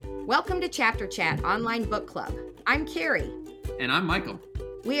Welcome to Chapter Chat Online Book Club. I'm Carrie. And I'm Michael.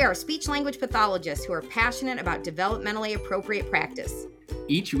 We are speech-language pathologists who are passionate about developmentally appropriate practice.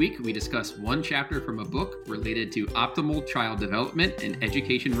 Each week, we discuss one chapter from a book related to optimal child development and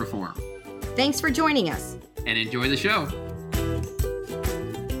education reform. Thanks for joining us. And enjoy the show.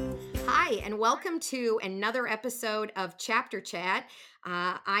 Hi, and welcome to another episode of Chapter Chat.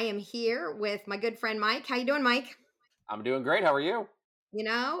 I am here with my good friend Mike. How you doing, Mike? I'm doing great. How are you?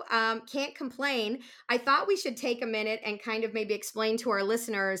 Can't complain. I thought we should take a minute and kind of maybe explain to our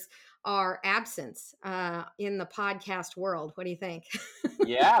listeners our absence in the podcast world. What do you think?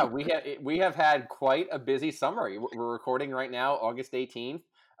 Yeah, we have had quite a busy summer. We're recording right now, August 18th.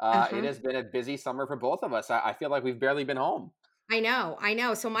 It has been a busy summer for both of us. I feel like we've barely been home. I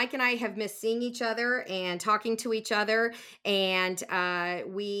know. So Mike and I have missed seeing each other and talking to each other. And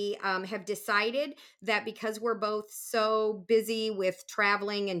we have decided that because we're both so busy with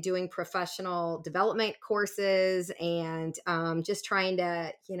traveling and doing professional development courses and just trying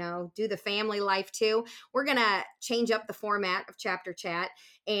to, do the family life too, we're going to change up the format of Chapter Chat.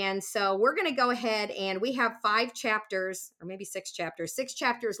 And so we're going to go ahead and we have 5 chapters or maybe 6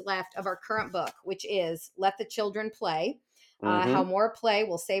 chapters left of our current book, which is Let the Children Play. How more play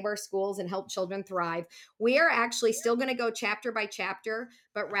will save our schools and help children thrive. We are actually still going to go chapter by chapter,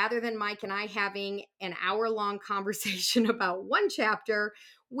 but rather than Mike and I having an hour-long conversation about one chapter,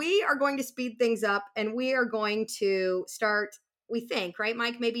 we are going to speed things up and we are going to start, we think, right,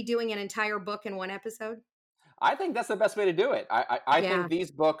 Mike, maybe doing an entire book in one episode? I think that's the best way to do it. I think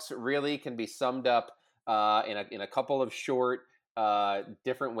these books really can be summed up in a couple of short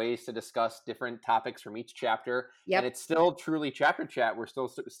different ways to discuss different topics from each chapter. Yep. And it's still truly Chapter Chat. We're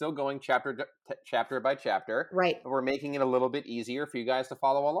still going chapter by chapter. Right. But we're making it a little bit easier for you guys to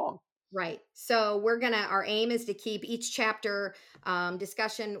follow along. Right. So our aim is to keep each chapter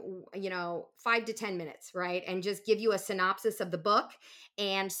discussion, 5 to 10 minutes, right? And just give you a synopsis of the book.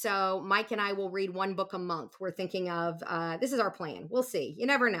 And so Mike and I will read one book a month. We're thinking of, this is our plan. We'll see. You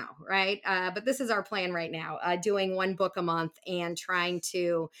never know, right? But this is our plan right now, doing one book a month and trying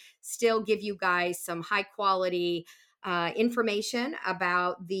to still give you guys some high quality information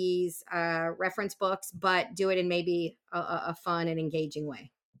about these reference books, but do it in maybe a fun and engaging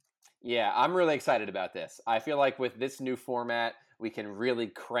way. Yeah, I'm really excited about this. I feel like with this new format, we can really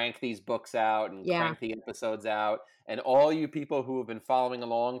crank these books out and crank the episodes out. And all you people who have been following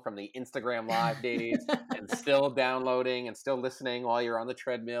along from the Instagram Live days and still downloading and still listening while you're on the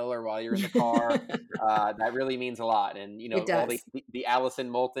treadmill or while you're in the car, that really means a lot. And, all the Allison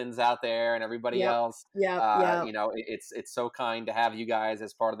Moultons out there and everybody else, it's so kind to have you guys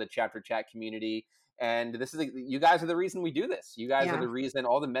as part of the Chapter Chat community. And you guys are the reason we do this. You guys are the reason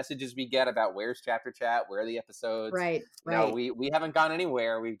all the messages we get about where's Chapter Chat, where are the episodes. Right. We haven't gone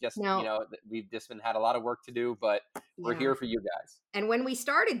anywhere. We've just, we've just had a lot of work to do, but we're here for you guys. And when we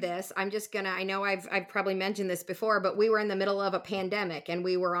started this, I know I've probably mentioned this before, but we were in the middle of a pandemic and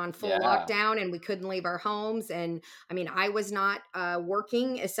we were on full lockdown and we couldn't leave our homes. And I was not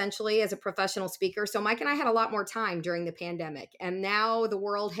working essentially as a professional speaker. So Mike and I had a lot more time during the pandemic. And now the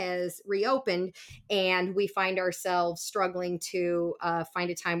world has reopened and we find ourselves struggling to find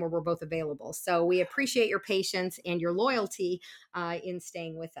a time where we're both available. So we appreciate your patience and your loyalty in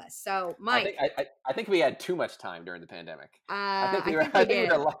staying with us. So Mike. I think we had too much time during the pandemic. I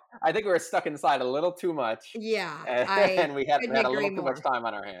think we were stuck inside a little too much. Yeah. And we had a little too much time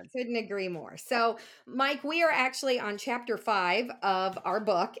on our hands. Couldn't agree more. So, Mike, we are actually on chapter 5 of our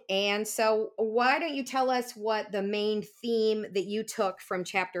book. And so why don't you tell us what the main theme that you took from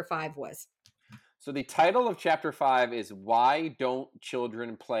chapter 5 was? So the title of chapter 5 is Why Don't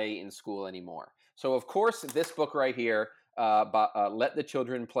Children Play in School Anymore? So, of course, this book right here, Let the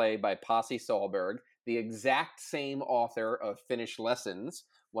Children Play by Pasi Sahlberg, the exact same author of Finished Lessons,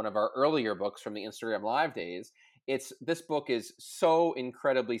 one of our earlier books from the Instagram Live days. This book is so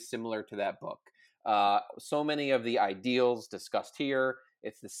incredibly similar to that book. So many of the ideals discussed here,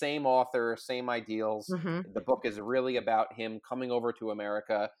 it's the same author, same ideals. The book is really about him coming over to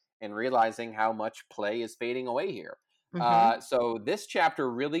America and realizing how much play is fading away here. So this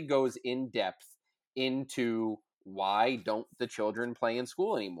chapter really goes in depth into why don't the children play in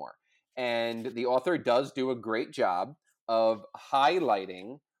school anymore. And the author does do a great job of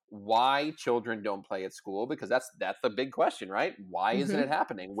highlighting why children don't play at school, because that's the big question, right? Why isn't it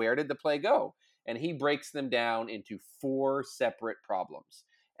happening? Where did the play go? And he breaks them down into 4 separate problems.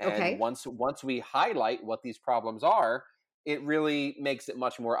 And once we highlight what these problems are, it really makes it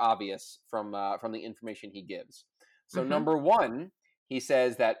much more obvious from the information he gives. So number 1, he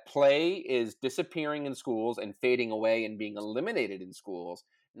says that play is disappearing in schools and fading away and being eliminated in schools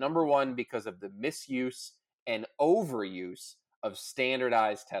Number one, because of the misuse and overuse of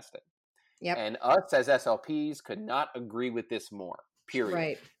standardized testing. Yep. And us as SLPs could not agree with this more, period.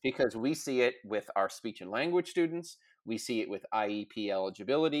 Right. Because we see it with our speech and language students. We see it with IEP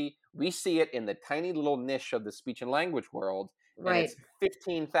eligibility. We see it in the tiny little niche of the speech and language world. And Right. it's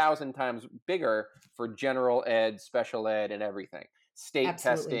 15,000 times bigger for general ed, special ed, and everything. State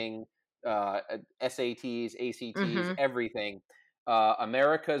Absolutely. testing, SATs, ACTs, Mm-hmm. everything.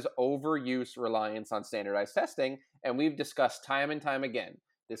 America's overuse reliance on standardized testing. And we've discussed time and time again,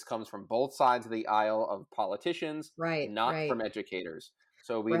 this comes from both sides of the aisle of politicians, Right. not Right. from educators.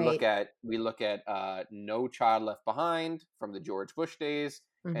 So we Right. look at No Child Left Behind from the George Bush days,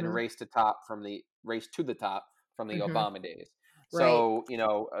 and Mm-hmm. Race to the Top from the Mm-hmm. Obama days. Right. So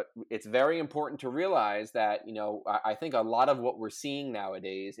it's very important to realize that I think a lot of what we're seeing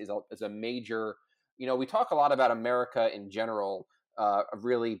nowadays is a major. We talk a lot about America in general,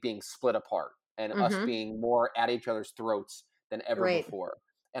 really being split apart and us Mm-hmm. being more at each other's throats than ever Right. before.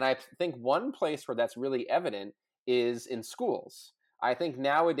 And I think one place where that's really evident is in schools. I think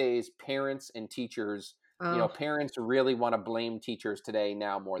nowadays parents and teachers, Oh. parents really want to blame teachers today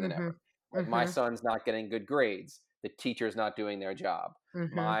now more than Mm-hmm. ever. Like, my Mm-hmm. son's not getting good grades, the teacher's not doing their job.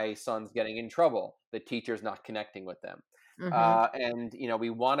 Mm-hmm. My son's getting in trouble, the teacher's not connecting with them. Mm-hmm. And we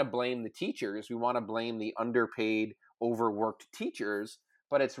want to blame the teachers, we want to blame the underpaid, overworked teachers,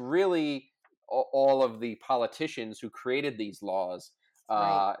 but it's really all of the politicians who created these laws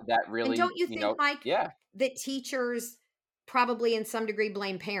Right. that And really, don't you think, Mike, yeah, that teachers probably in some degree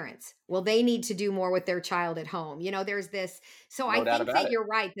blame parents? Well, they need to do more with their child at home. There's this. So I no doubt think about that it. you're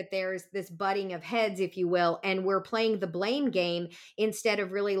right that there's this butting of heads, if you will, and we're playing the blame game instead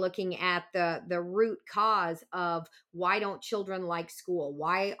of really looking at the root cause of why don't children like school?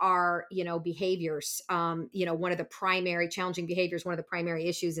 Why are, behaviors, one of the primary challenging behaviors, one of the primary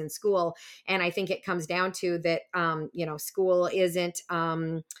issues in school. And I think it comes down to that, school isn't,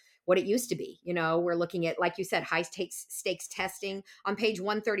 what it used to be. We're looking at, like you said, high stakes testing. On page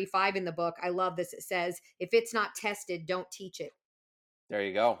 135 in the book, I love this. It says, if it's not tested, don't teach it. There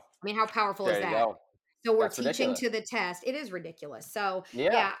you go. I mean, how powerful is There you that? go. So we're That's teaching ridiculous. to the test. It is ridiculous. So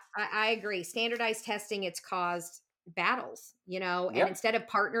Yeah. yeah, I agree. Standardized testing, it's caused battles, and Yep. instead of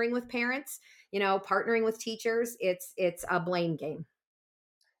partnering with parents, partnering with teachers, it's a blame game.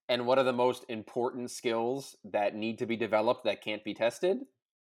 And what are the most important skills that need to be developed that can't be tested?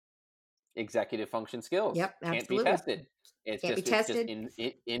 Executive function skills Yep, can't be absolutely. tested. It's Can't be just it's just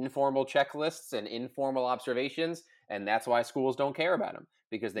tested. informal checklists and informal observations, and that's why schools don't care about them,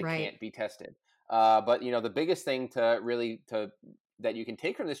 because they Right. can't be tested. But the biggest thing to that you can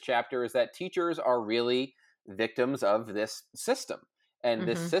take from this chapter is that teachers are really victims of this system, and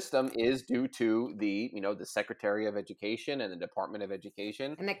this Hmm. system is due to the Secretary of Education and the Department of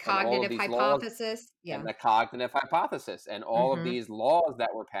Education And the and all of cognitive these laws hypothesis. and Yeah. the cognitive hypothesis and all of Hmm. these laws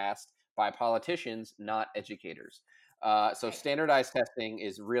that were passed by politicians, not educators. So Right. standardized testing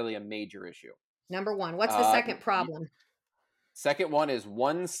is really a major issue. Number one. What's the Uh, second problem? Second one is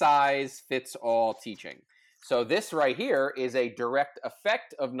one size fits all teaching. So this right here is a direct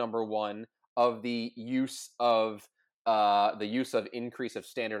effect of number one, of the use of increase of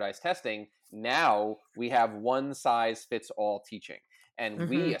standardized testing. Now we have one size fits all teaching. And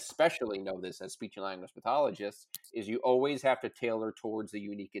we Hmm. especially know this as speech and language pathologists, is you always have to tailor towards the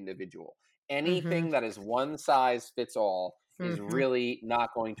unique individual. Hmm. Anything that is one size fits all is Hmm. really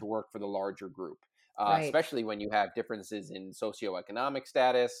not going to work for the larger group, Right. especially when you have differences in socioeconomic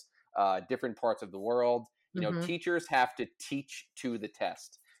status, different parts of the world. Hmm. Teachers have to teach to the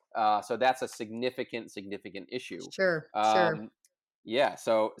test. So that's a significant issue. Sure. Sure. Um, yeah,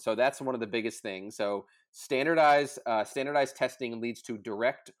 so that's one of the biggest things. So standardized testing leads to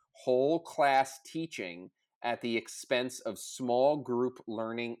direct whole class teaching at the expense of small group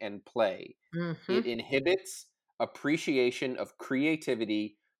learning and play. It Hmm. inhibits appreciation of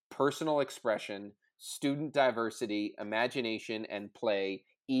creativity, personal expression, student diversity, imagination, and play,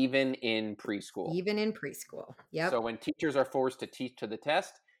 even in preschool. Even in preschool. So Yep. when teachers are forced to teach to the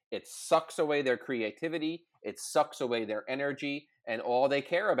test, it sucks away their creativity, it sucks away their energy, and all they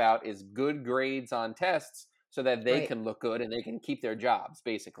care about is good grades on tests so that they Right. can look good and they can keep their jobs,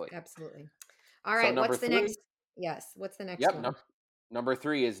 basically. Absolutely. All So right. number What's the three, next? Yes. What's the next yep, one? number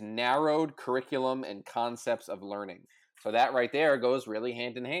three is narrowed curriculum and concepts of learning. So that right there goes really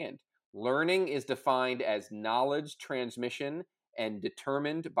hand in hand. Learning is defined as knowledge transmission and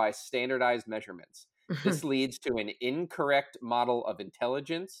determined by standardized measurements. This leads to an incorrect model of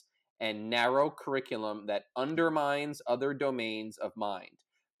intelligence and narrow curriculum that undermines other domains of mind.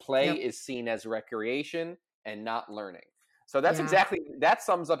 Play Yep. is seen as recreation and not learning. So that's Yeah. that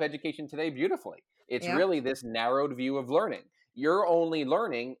sums up education today beautifully. It's Yep. really this narrowed view of learning. You're only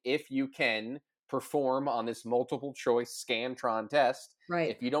learning if you can perform on this multiple choice Scantron test. Right.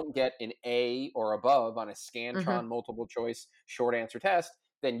 If you don't get an A or above on a Hmm. Scantron multiple choice short answer test,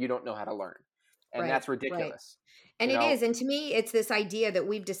 then you don't know how to learn. And Right. that's Right. ridiculous. And You it know, is. And to me, it's this idea that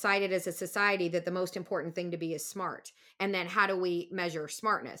we've decided as a society that the most important thing to be is smart. And then how do we measure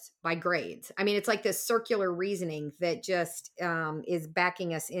smartness? By grades. I mean, it's like this circular reasoning that just is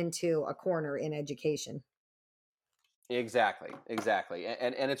backing us into a corner in education. exactly, exactly.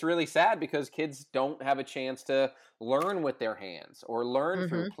 And it's really sad because kids don't have a chance to learn with their hands or learn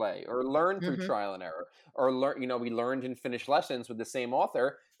through Hmm. play or learn through Hmm. trial and error or learn, we learned in finished lessons with the same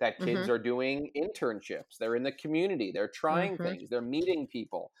author that kids Hmm. are doing internships, they're in the community, they're trying Hmm. things, they're meeting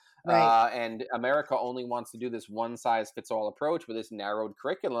people. Right. And America only wants to do this one size fits all approach with this narrowed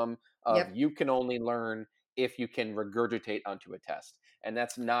curriculum of Yep. you can only learn if you can regurgitate onto a test. And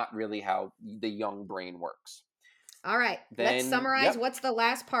that's not really how the young brain works. All right. Let's Then, summarize. yep, What's the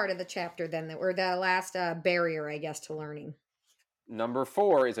last part of the chapter then, or the last barrier, I guess, to learning? number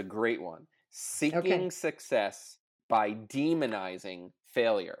 4 is a great one. Okay. Seeking success by demonizing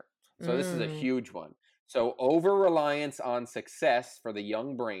failure. So this is a Mm, huge one. So over reliance on success for the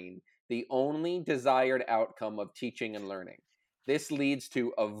young brain, the only desired outcome of teaching and learning. This leads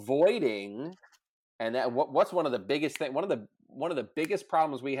to avoiding, and that what's one of the biggest thing one of the biggest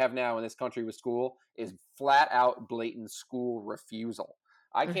problems we have now in this country with school is flat out blatant school refusal.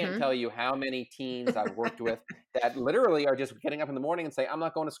 I can't mm-hmm. tell you how many teens I've worked with that literally are just getting up in the morning and say, I'm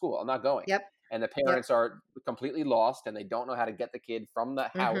not going to school, I'm not going. Yep. And the Yep. parents are completely lost and they don't know how to get the kid from the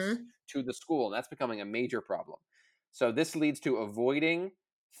house Mm-hmm. to the school, and that's becoming a major problem. So this leads to avoiding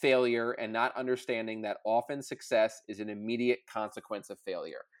failure and not understanding that often success is an immediate consequence of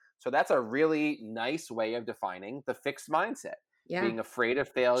failure. So that's a really nice way of defining the fixed mindset. Yeah. Being afraid of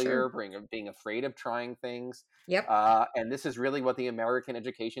Sure. failure, being afraid of trying things. Yep. And this is really what the American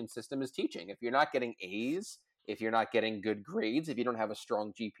education system is teaching. If you're not getting A's, if you're not getting good grades, if you don't have a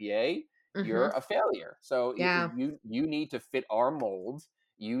strong GPA, you're Mm-hmm. a failure. So Yeah. you need to fit our mold.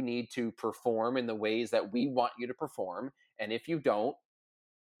 You need to perform in the ways that we want you to perform. And if you don't,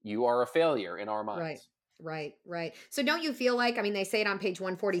 you are a failure in our Right. minds. Right. Right. So don't you feel like, I mean, they say it on page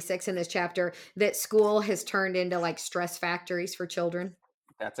 146 in this chapter that school has turned into like stress factories for children?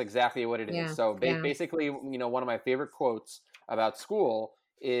 That's exactly what it is. Yeah. So Yeah. basically, one of my favorite quotes about school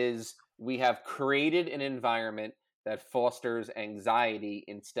is we have created an environment that fosters anxiety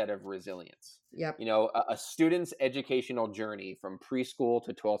instead of resilience. Yep. A student's educational journey from preschool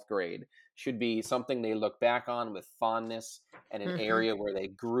to 12th grade should be something they look back on with fondness and an Mm-hmm. area where they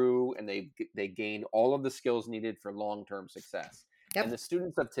grew and they gained all of the skills needed for long-term success. And the Yep.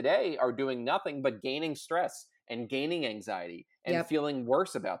 students of today are doing nothing but gaining stress and gaining anxiety and Yep. feeling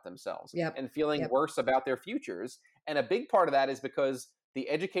worse about themselves Yep. and feeling Yep. worse about their futures. And a big part of that is because the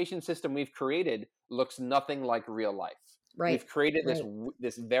education system we've created looks nothing like real life. Right. We've created Right.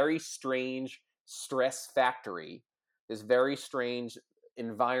 this very strange stress factory, this very strange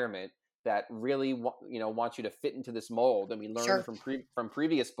environment that really wants you to fit into this mold. And we learned Sure. from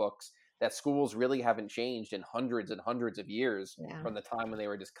previous books that schools really haven't changed in hundreds and hundreds of years Yeah. from the time when they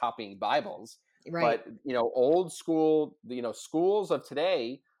were just copying Bibles. Right. But old school, schools of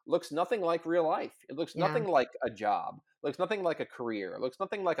today looks nothing like real life. It looks Yeah. nothing like a job. It looks nothing like a career. It looks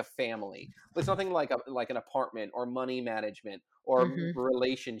nothing like a family. It looks nothing like an apartment or money management or Mm-hmm.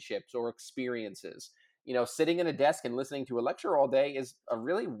 relationships or experiences. Sitting in a desk and listening to a lecture all day is a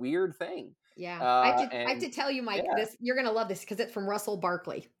really weird thing. Yeah. I have And to tell you, Mike, yeah, this, you're gonna love this because it's from Russell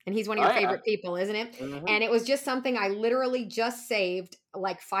Barkley. And he's one of your I, favorite people, isn't it? mhm. And it was just something I literally just saved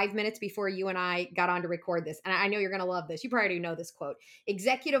like 5 minutes before you and I got on to record this. And I know you're gonna love this. You probably already know this quote.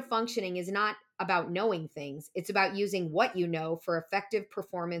 Executive functioning is not about knowing things, it's about using what you know for effective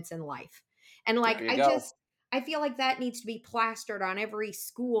performance in life. And like There you go. I feel like that needs to be plastered on every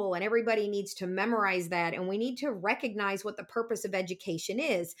school and everybody needs to memorize that. And we need to recognize what the purpose of education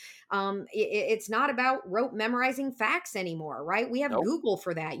is. It's not about rote memorizing facts anymore, right? We have Nope. Google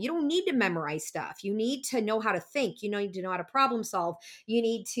for that. You don't need to memorize stuff. You need to know how to think. You need to know how to problem solve. You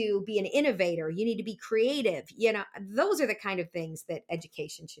need to be an innovator. You need to be creative. Those are the kind of things that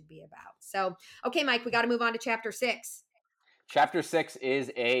education should be about. So, okay, Mike, we got to move on to chapter 6. Chapter 6 is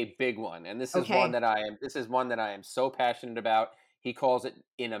a big one, and Okay. this is one that I am so passionate about. He calls it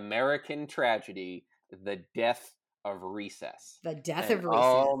in American tragedy, the death of recess. The death And of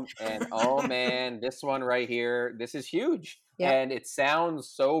recess. oh man, this one right here, this is huge. Yep. And it sounds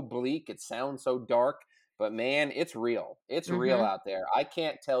so bleak, it sounds so dark, but man, it's real. It's real Mm-hmm. out there. I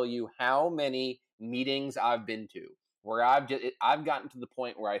can't tell you how many meetings I've been to where I've gotten to the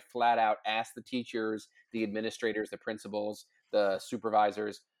point where I flat out ask the teachers, the administrators, the principals, the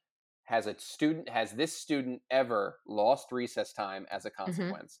supervisors, has this student ever lost recess time as a Mm-hmm.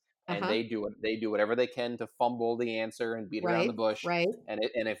 consequence? And Uh-huh. they do whatever they can to fumble the answer and beat around the Right. bush. Right. And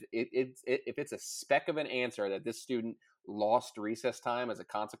if it's a speck of an answer that this student lost recess time as a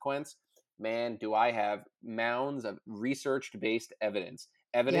consequence, man, do I have mounds of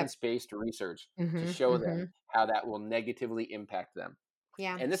Yep. evidence-based research to Mm-hmm. show Mm-hmm. them how that will negatively impact them.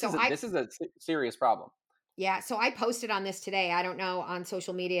 Yeah. And So this is a serious problem. yeah, so I posted on this today. I don't know, on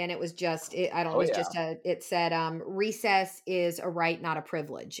social media, and it was just I don't know, Oh it was yeah, just it said recess is a right, not a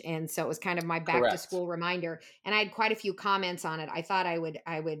privilege. And so it was kind of my back to correct. school reminder. And I had quite a few comments on it. I thought I would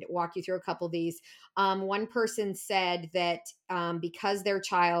walk you through a couple of these. One person said that because their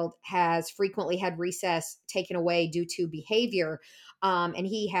child has frequently had recess taken away due to behavior, and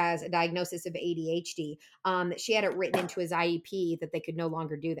he has a diagnosis of ADHD, that she had it written into his IEP that they could no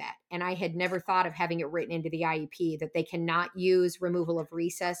longer do that. And I had never thought of having it written into the IEP that they cannot use removal of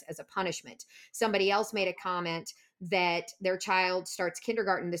recess as a punishment. Somebody else made a comment that their child starts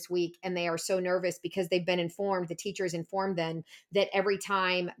kindergarten this week and they are so nervous because they've been informed, the teachers informed them that every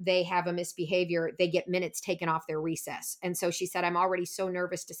time they have a misbehavior, they get minutes taken off their recess. And so she said, I'm already so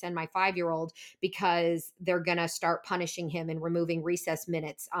nervous to send my 5-year-old because they're going to start punishing him and removing recess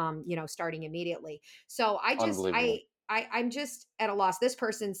minutes, starting immediately. So Unbelievable. I'm just at a loss. This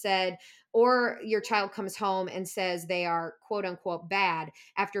person said, or your child comes home and says they are quote unquote bad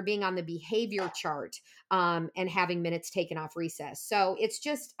after being on the behavior chart, and having minutes taken off recess. So it's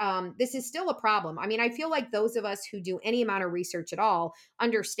just, this is still a problem. I mean, I feel like those of us who do any amount of research at all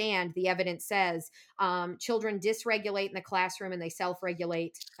understand the evidence says children dysregulate in the classroom and they self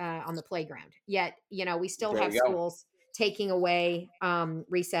regulate on the playground. Yet, we still There have you go. schools taking away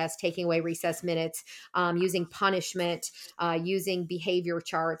recess, taking away recess minutes, using punishment, using behavior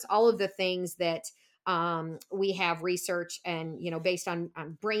charts, all of the things that we have research and, based on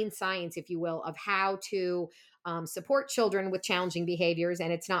brain science, if you will, of how to support children with challenging behaviors.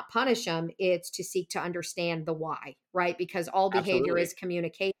 And it's not punish them, it's to seek to understand the why, right? Because all behavior Absolutely. is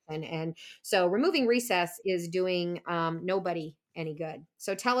communication. And so removing recess is doing nobody any good.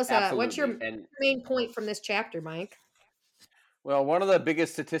 So tell us, what's Absolutely. your And main point from this chapter, Mike? well, one of the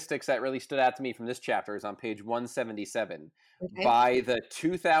biggest statistics that really stood out to me from this chapter is on page 177. Okay. By the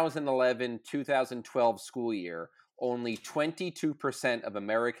 2011-2012 school year, only 22% of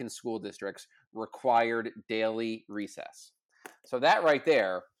American school districts required daily recess. So that right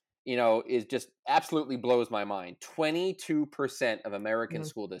there, is just absolutely blows my mind. 22% of American Yeah.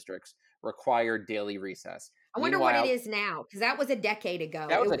 school districts require daily recess. I wonder what it Meanwhile, is now, because that was a decade ago.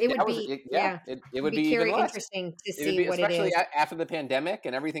 that was It would that was be, yeah, yeah, it it'd would be be even curious, less. interesting to It would see be, what it especially is. after the pandemic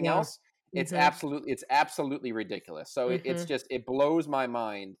and everything Yeah. else. Hmm. It's absolutely ridiculous. So it's Hmm. just it blows my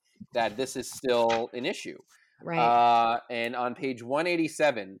mind that this is still an issue. Right. And on page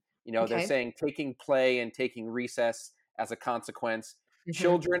 187, they're Okay. saying taking play and taking recess as a consequence. Hmm.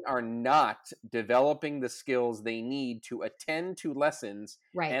 Children are not developing the skills they need to attend to lessons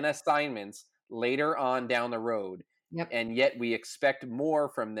Right. and assignments later on down the road, Yep. and yet we expect more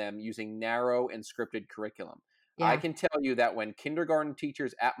from them using narrow and scripted curriculum. I Yeah. can tell you that when kindergarten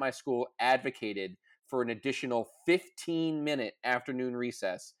teachers at my school advocated for an additional 15-minute afternoon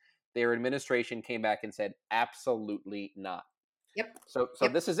recess, their administration came back and said, absolutely not. Yep. So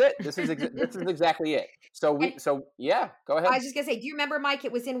Yep. this is it. This is exactly it. And So yeah, go I ahead. was just gonna say, do you remember, Mike?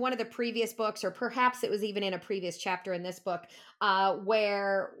 It was in one of the previous books, or perhaps it was even in a previous chapter in this book,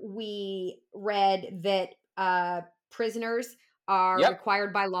 where we read that prisoners are Yep,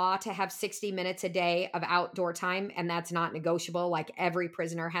 required by law to have 60 minutes a day of outdoor time, and that's not negotiable. Like every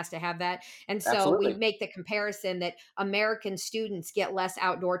prisoner has to have that. And so we absolutely. make the comparison that American students get less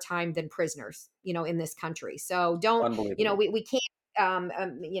outdoor time than prisoners, in this country. So don't, Unbelievable. we can't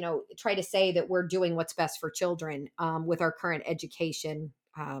try to say that we're doing what's best for children with our current education,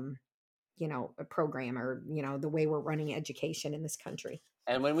 program, or, the way we're running education in this country.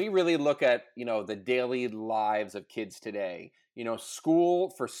 And when we really look at, the daily lives of kids today, school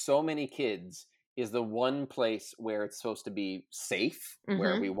for so many kids is the one place where it's supposed to be safe,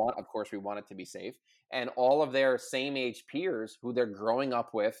 where Hmm. of course, we want it to be safe. And all of their same age peers who they're growing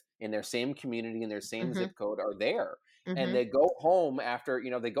up with in their same community, in their same Hmm. zip code are there. And Hmm. they go home after,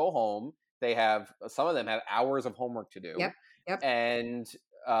 they go home, they have, some of them have hours of homework to do. Yep. Yep. And,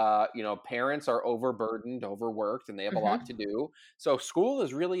 parents are overburdened, overworked, and they have a lot Hmm. to do. So school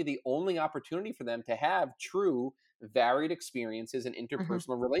is really the only opportunity for them to have true varied experiences and Hmm.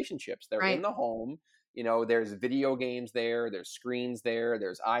 interpersonal relationships. They're in Right. the home. There's video games there, there's screens there,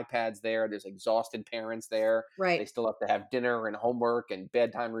 there's iPads there, there's exhausted parents there. They Right. still have to have dinner and homework and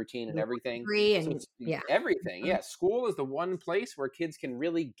bedtime routine and They're everything. hungry So and it's yeah. everything. Mhm. Yeah, school is the one place where kids can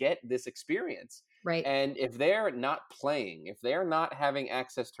really get this experience. Right. And if they're not playing, if they're not having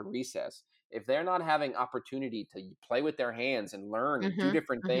access to recess, if they're not having opportunity to play with their hands and learn and do Mhm.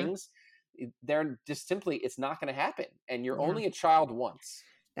 different Mhm. things, they're just simply, it's not going to happen. And you're Yeah. only a child once.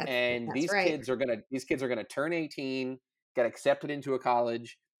 That's And that's right. these kids are gonna turn 18, get accepted into a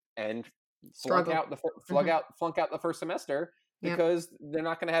college, and Struggle. Mhm. flunk out the first semester Yep. because they're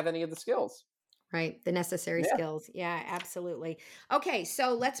not gonna have any of the skills. Right. The necessary Yeah. skills. Yeah, absolutely. Okay,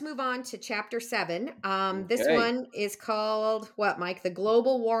 so let's move on to chapter 7. This Okay. one is called what, Mike? The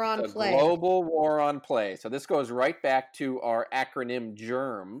Global War on The Play. global war on play. So this goes right back to our acronym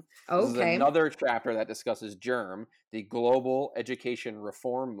GERM. This is Okay. another chapter that discusses GERM, the Global Education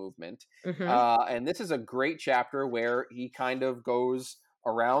Reform Movement. Mhm. And this is a great chapter where he kind of goes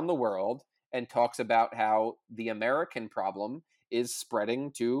around the world and talks about how the American problem is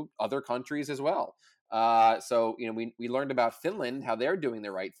spreading to other countries as well. We learned about Finland, how they're doing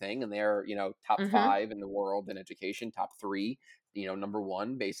the right thing, and they're top Mhm. 5 in the world in education, top 3, number 1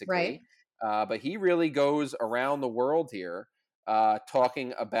 Right. basically. But he really goes around the world here,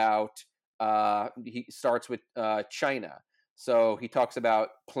 talking about. He starts with China. So he talks about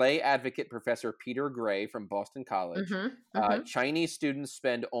play advocate Professor Peter Gray from Boston College. Mhm. Mhm. Chinese students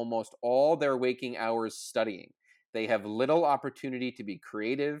spend almost all their waking hours studying. They have little opportunity to be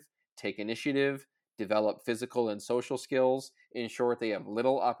creative, take initiative, develop physical and social skills. In short, they have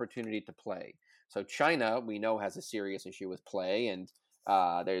little opportunity to play. So China, we know, has a serious issue with play, and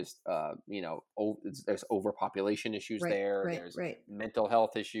there's overpopulation issues Right. there. Right. There's Right. mental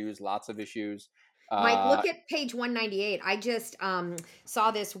health issues, lots of issues. Mike, Uh, look at page 198. I just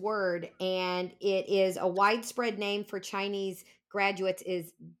saw this word, and it is a widespread name for Chinese graduates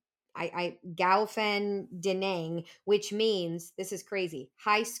is Gaofen Deneng, which means, this is crazy,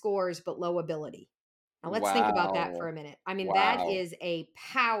 high scores but low ability. Now let's think about that for wow, a minute. I mean, that wow. is a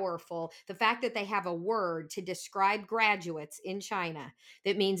powerful, the fact that they have a word to describe graduates in China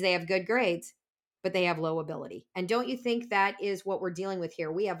that means they have good grades, but they have low ability. And don't you think that is what we're dealing with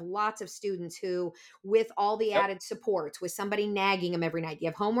here? We have lots of students who, with all the Yep, added supports, with somebody nagging them every night, you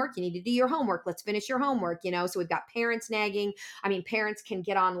have homework, you need to do your homework, let's finish your homework, So we've got parents nagging. I mean, parents can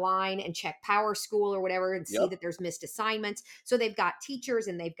get online and check Power School or whatever and see yep, that there's missed assignments. So they've got teachers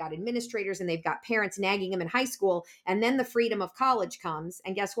and they've got administrators and they've got parents nagging them in high school. And then the freedom of college comes.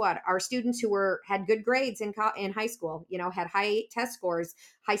 And guess what? Our students who had good grades in high school, had high test scores,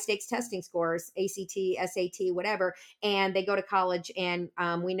 high stakes testing scores, ACT, SAT, whatever, and they go to college. And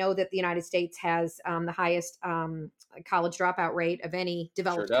we know that the United States has the highest college dropout rate of any sure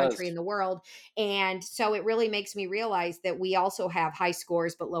developed country in does. the world. And so it really makes me realize that we also have high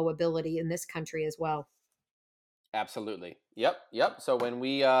scores but low ability in this country as well. Absolutely. Yep, yep. So when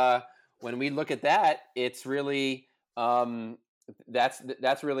we look at that, it's really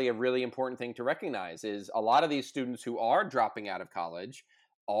that's really a really important thing to recognize is a lot of these students who are dropping out of college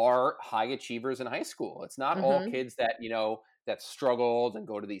are high achievers in high school. It's not all Mm-hmm. kids that, that struggled and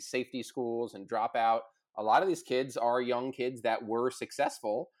go to these safety schools and drop out. A lot of these kids are young kids that were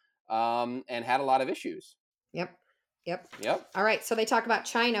successful and had a lot of issues. Yep. Yep. Yep. All right. So they talk about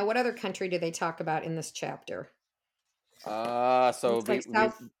China. What other country do they talk about in this chapter? So Looks like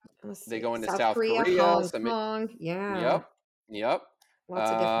let's they see, go into South South Korea, Korea. Hong Kong. Yeah. Yep, yep.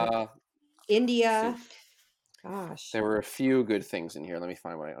 Lots of different. Uh, let's see. India. Gosh. There were a few good things in here. Let me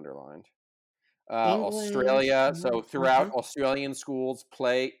find what I underlined. England. Australia. Yeah. So throughout Uh-huh. Australian schools,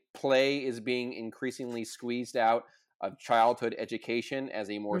 play is being increasingly squeezed out of childhood education as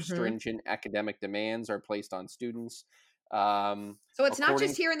a more Hmm. stringent academic demands are placed on students. Um, So it's not just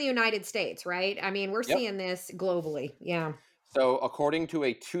according, here in the United States, right? I mean, we're yep. seeing this globally. Yeah. So, according to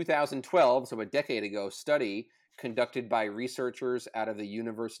a 2012, so a decade ago, study conducted by researchers out of the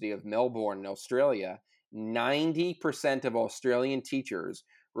University of Melbourne in Australia, 90% of Australian teachers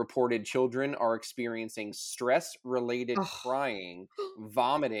reported children are experiencing stress related Oh, crying,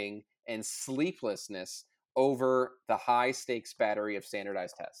 vomiting, and sleeplessness over the high stakes battery of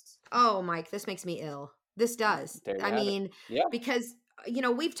standardized tests. oh, Mike, this makes me ill. This does. There you I have it. mean, Yeah, because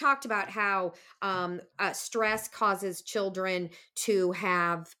we've talked about how stress causes children to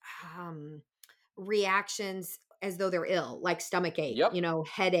have um, reactions as though they're ill, like stomach ache, yep,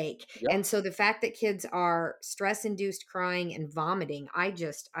 headache. yep. And so the fact that kids are stress induced crying and vomiting, I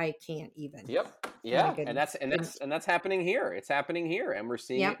can't even. Yep. Oh my Yeah, and goodness. Goodness. that's happening here. It's happening here, and we're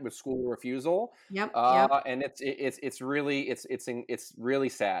seeing Yep. it with school refusal. Yep. Yep. And it's really it's really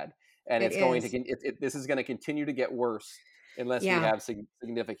sad. and It it's going to is. this is going to continue to get worse unless we Yeah. have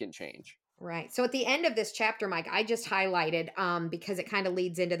significant change. Right. So at the end of this chapter, Mike, I just highlighted because it kind of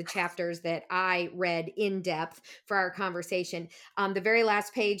leads into the chapters that I read in depth for our conversation. The very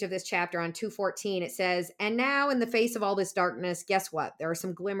last page of this chapter on 214, it says, "And now, in the face of all this darkness, guess what? There are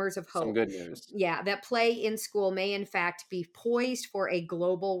some glimmers of Some hope. good news. Yeah, that play in school may, in fact, be poised for a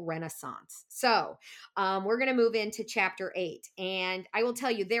global renaissance." So we're going to move into chapter 8. And I will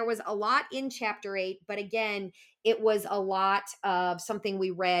tell you, there was a lot in chapter 8, but again, it was a lot of something we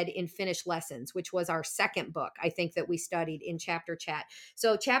read in Finnish Lessons, which was our second book, I think, that we studied in Chapter Chat.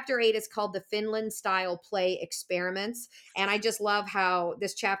 So, Chapter 8 is called The Finland Style Play Experiments. And I just love how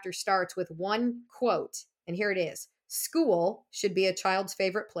this chapter starts with one quote. And here it is: "School should be a child's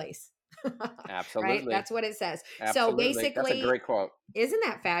favorite place." Right? Absolutely. That's what it says. So, Absolutely. That's a basically, great quote. isn't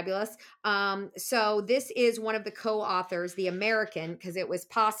that fabulous? So this is one of the co-authors, the American, because it was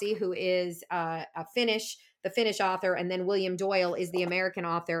Pasi, who is the Finnish author, and then William Doyle is the American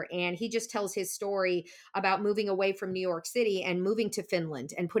author, and he just tells his story about moving away from New York City and moving to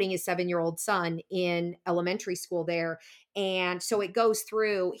Finland and putting his 7-year-old son in elementary school there. And so it goes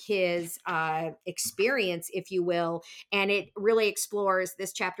through his experience, if you will, and it really explores,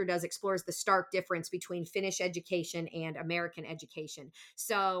 this chapter explores the stark difference between Finnish education and American education.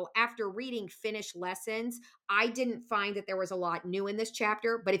 So after reading Finnish Lessons, I didn't find that there was a lot new in this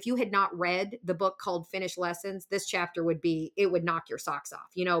chapter, but if you had not read the book called Finnish Lessons, this chapter would knock your socks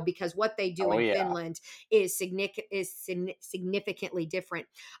off, because what they do Oh in yeah. Finland is significantly different.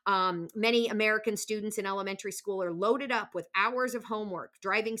 Many American students in elementary school are loaded up with hours of homework,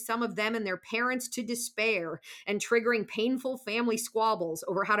 driving some of them and their parents to despair and triggering painful family squabbles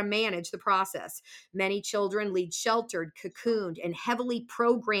over how to manage the process. Many children lead sheltered, cocooned, and heavily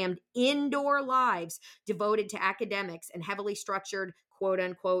programmed indoor lives devoted to academics and heavily structured, quote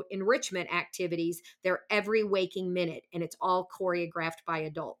unquote, enrichment activities their every waking minute. And it's all choreographed by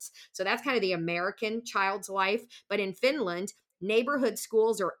adults. So that's kind of the American child's life. But in Finland, neighborhood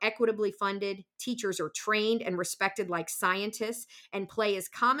schools are equitably funded, teachers are trained and respected like scientists, and play is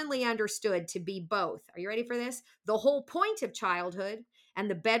commonly understood to be both. Are you ready for this? The whole point of childhood and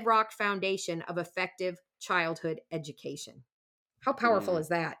the bedrock foundation of effective childhood education. How powerful Mm. is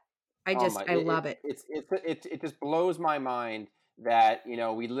that? Oh my! I love it. It just blows my mind that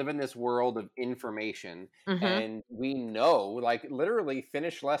we live in this world of information, Mm-hmm. and we know, like, literally,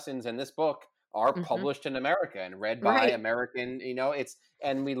 Finnish Lessons in this book are Mm-hmm. published in America and read by Right. American. It's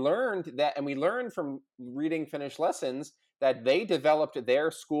and we learned from reading Finnish Lessons that they developed their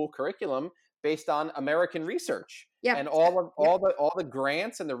school curriculum based on American research. Yeah. And Yep. all the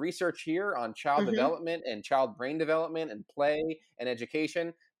grants and the research here on child Mm-hmm. development and child brain development and play and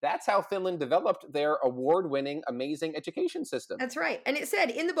education, that's how Finland developed their award-winning, amazing education system. That's right. And it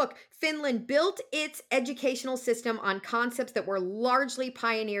said in the book, Finland built its educational system on concepts that were largely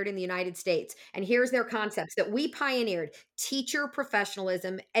pioneered in the United States. And here's their concepts that we pioneered: teacher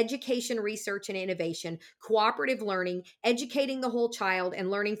professionalism, education research and innovation, cooperative learning, educating the whole child, and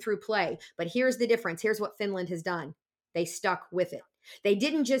learning through play. But here's the difference. Here's what Finland has done: they stuck with it. They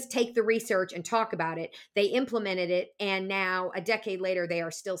didn't just take the research and talk about it, they implemented it. And now, a decade later, they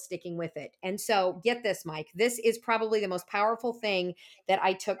are still sticking with it. And so, get this, Mike, this is probably the most powerful thing that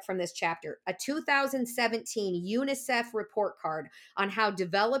I took from this chapter: a 2017 UNICEF report card on how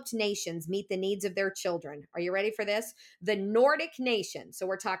developed nations meet the needs of their children. Are you ready for this? The Nordic nations, so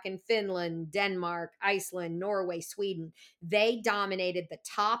we're talking Finland, Denmark, Iceland, Norway, Sweden, they dominated the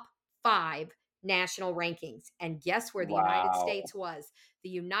top 5 national rankings. And guess where the United Wow. States was?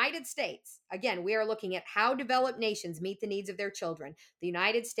 The United States, again, we are looking at how developed nations meet the needs of their children. The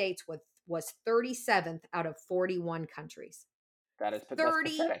United States was 37th out of 41 countries. That's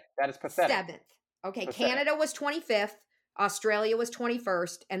pathetic. That is pathetic. 37th. Okay, Pathetic. Canada was 25th, Australia was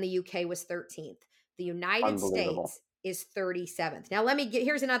 21st, and the UK was 13th. The United Unbelievable. States is 37th. Now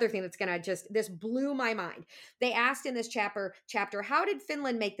here's another thing that's going to this blew my mind. They asked in this chapter, how did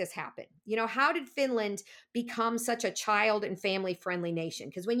Finland make this happen? How did Finland become such a child and family friendly nation?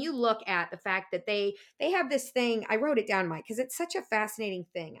 Because when you look at the fact that they have this thing, I wrote it down, Mike, because it's such a fascinating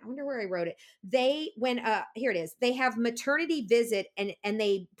thing. I wonder where I wrote it. Here it is. They have maternity visit, and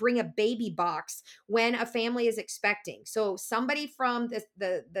they bring a baby box when a family is expecting. So somebody from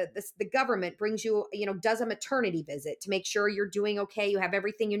the government brings you, does a maternity visit to make sure you're doing okay, you have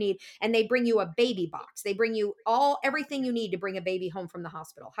everything you need, and they bring you a baby box. They bring you everything you need to bring a baby home from the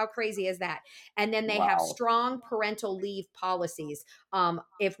hospital. How crazy is that? And then they have Wow. strong parental leave policies.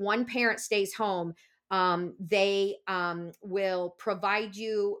 If one parent stays home, they will provide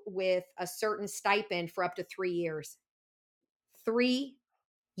you with a certain stipend for up to 3 years. 3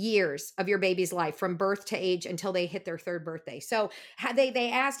 years of your baby's life from birth to age until they hit their third birthday. So how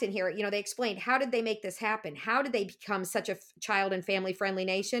they asked in here, they explained, how did they make this happen? How did they become such a child and family friendly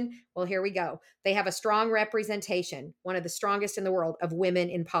nation? Well, here we go. They have a strong representation, one of the strongest in the world, of women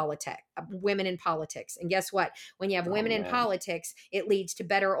in politics. And guess what? When you have women in politics, it leads to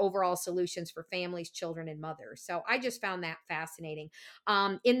better overall solutions for families, children, and mothers. So I just found that fascinating.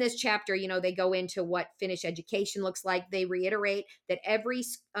 In this chapter, they go into what Finnish education looks like. They reiterate that every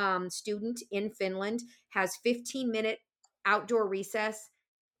student in Finland has 15-minute outdoor recess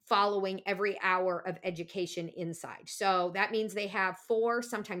following every hour of education inside. So that means they have 4,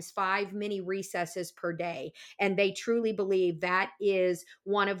 sometimes 5 mini recesses per day. And they truly believe that is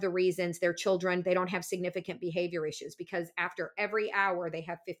one of the reasons their children, they don't have significant behavior issues, because after every hour, they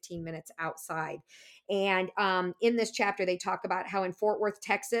have 15 minutes outside. And in this chapter, they talk about how in Fort Worth,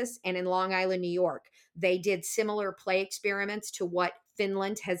 Texas, and in Long Island, New York, they did similar play experiments to what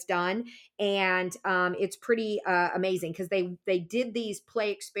Finland has done. And it's pretty amazing, because they did these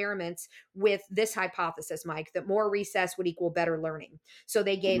play experiments with this hypothesis, Mike, that more recess would equal better learning. So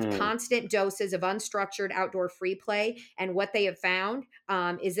they gave constant doses of unstructured outdoor free play. And what they have found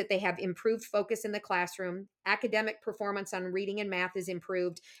is that they have improved focus in the classroom, academic performance on reading and math is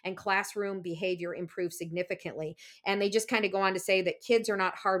improved, and classroom behavior improved significantly. And they just kind of go on to say that kids are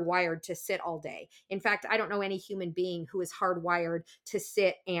not hardwired to sit all day. In fact, I don't know any human being who is hardwired to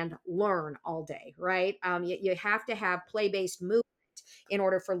sit and learn all day, right? You have to have play-based movement in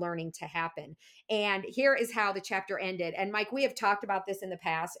order for learning to happen. And here is how the chapter ended. And Mike, we have talked about this in the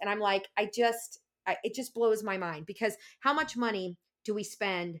past, and I'm like, it just blows my mind, because how much money do we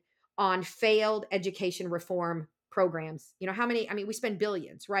spend on failed education reform programs? How many? I mean, we spend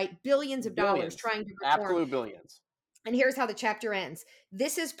billions, right? Billions of dollars trying to reform. Absolute billions. And here's how the chapter ends.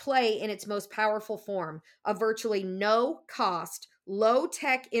 This is play in its most powerful form, a virtually no cost, low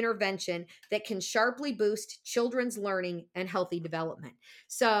tech intervention that can sharply boost children's learning and healthy development.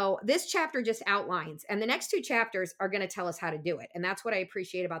 So this chapter just outlines, and the next 2 chapters are going to tell us how to do it. And that's what I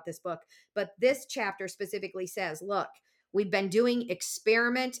appreciate about this book. But this chapter specifically says, look, we've been doing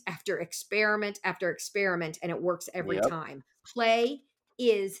experiment after experiment after experiment, and it works every time. Play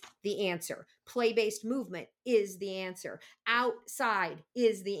is the answer. Play-based movement is the answer. Outside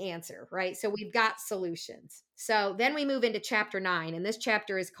is the answer, right? So we've got solutions. So then we move into chapter 9, and this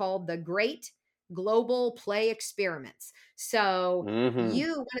chapter is called The Great Global Play Experiments. So one of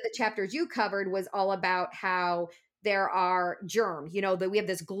the chapters you covered was all about how there are germs, that we have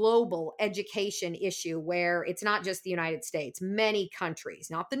this global education issue where it's not just the United States, many countries,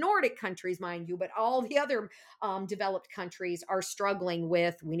 not the Nordic countries, mind you, but all the other developed countries are struggling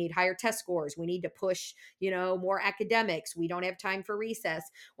with, we need higher test scores. We need to push, more academics. We don't have time for recess.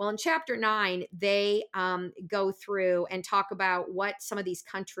 Well, in chapter 9, they go through and talk about what some of these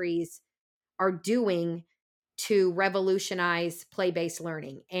countries are doing to revolutionize play-based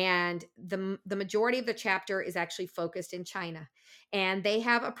learning. And the majority of the chapter is actually focused in China. And they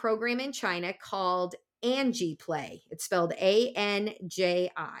have a program in China called Anji Play. It's spelled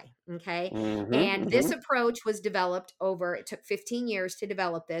ANJI. Okay. And this approach was developed it took 15 years to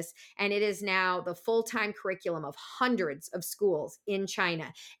develop this. And it is now the full-time curriculum of hundreds of schools in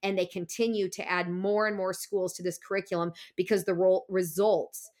China. And they continue to add more and more schools to this curriculum because the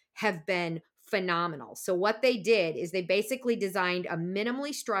results have been phenomenal. So what they did is they basically designed a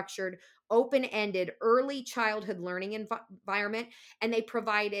minimally structured, open-ended early childhood learning environment, and they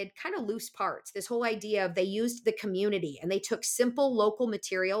provided kind of loose parts. This whole idea of, they used the community, and they took simple local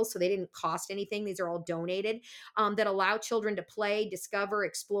materials, so they didn't cost anything. These are all donated, that allow children to play, discover,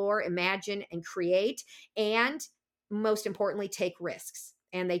 explore, imagine, and create, and most importantly, take risks.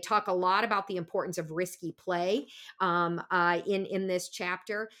 And they talk a lot about the importance of risky play in this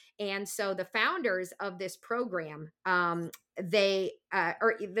chapter. And so the founders of this program, the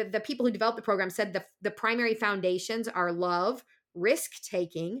people who developed the program said the primary foundations are love,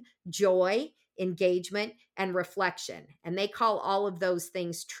 risk-taking, joy, engagement, and reflection. And they call all of those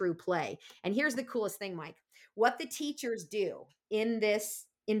things true play. And here's the coolest thing, Mike. What the teachers do in this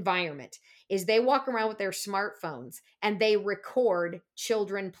environment is they walk around with their smartphones and they record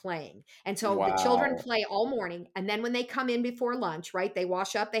children playing. And so the children play all morning. And then when they come in before lunch, right, they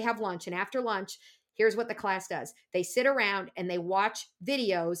wash up, they have lunch. And after lunch, here's what the class does. They sit around and they watch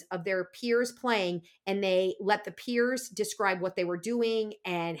videos of their peers playing, and they let the peers describe what they were doing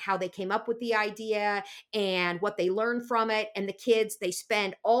and how they came up with the idea and what they learned from it. And the kids, they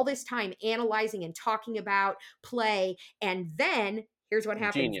spend all this time analyzing and talking about play. And then here's what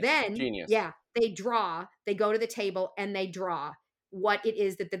happens. Genius. Then, yeah, they draw, they go to the table and they draw what it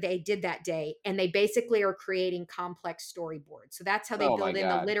is that they did that day. And they basically are creating complex storyboards. So that's how they Oh my build in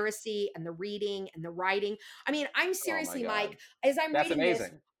the God. literacy and the reading and the writing. I mean, I'm Oh my seriously, God. Mike, as I'm That's reading this,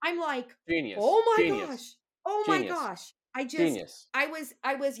 amazing. I'm like, Genius. oh my Genius. gosh. Oh my Genius. gosh. Genius.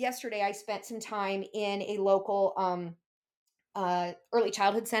 I was yesterday, I spent some time in a local early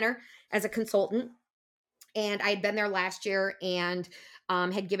childhood center as a consultant, and I had been there last year and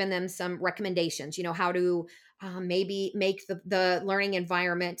had given them some recommendations, how to maybe make the learning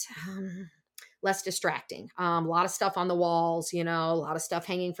environment less distracting. A lot of stuff on the walls, a lot of stuff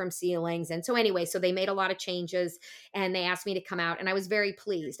hanging from ceilings. And so, anyway, so they made a lot of changes and they asked me to come out, and I was very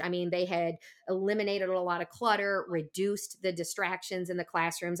pleased. I mean, they had eliminated a lot of clutter, reduced the distractions in the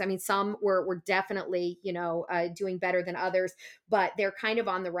classrooms. I mean, some were definitely, doing better than others, but they're kind of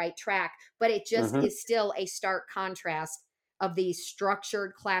on the right track. But it just Hmm. is still a stark contrast of these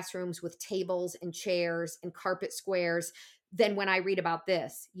structured classrooms with tables and chairs and carpet squares than when I read about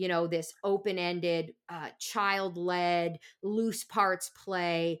this, this open-ended, child-led, loose parts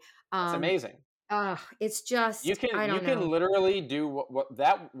play. That's Um, amazing. it's just, I You don't can know. literally do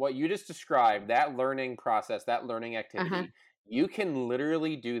what you just described, that learning process, that learning Uh-huh. activity. You can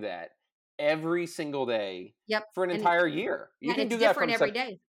literally do that every single day Yep. for an entire year. You And can it's do that different every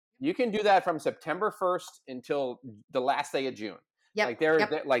day. you can do that from September 1st until the last day of June. Yep. Like there,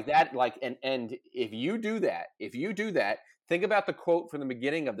 Yep. like that, and if you do that, think about the quote from the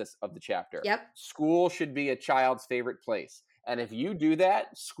beginning of the chapter. Yep. School should be a child's favorite place. And if you do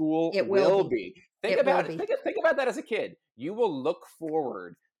that, school It will will be. be. Think It will about it. be. Think about that as a kid. You will look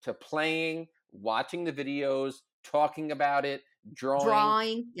forward to playing, watching the videos, talking about it, drawing.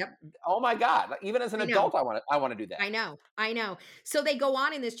 Drawing. Yep. Oh my God. Like, even as an I know. adult, I want to do that. I know. I know. So they go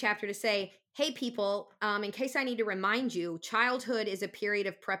on in this chapter to say, hey, people, in case I need to remind you, childhood is a period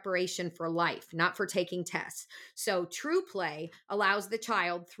of preparation for life, not for taking tests. So true play allows the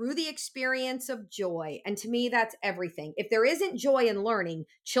child through the experience of joy. And to me, that's everything. If there isn't joy in learning,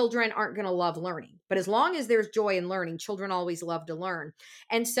 children aren't going to love learning. But as long as there's joy in learning, children always love to learn.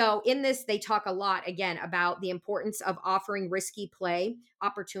 And so in this, they talk a lot, again, about the importance of offering risky play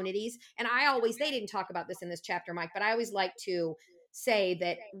opportunities. And they didn't talk about this in this chapter, Mike, but I always like to say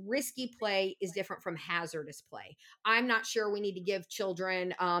that risky play is different from hazardous play. I'm not sure we need to give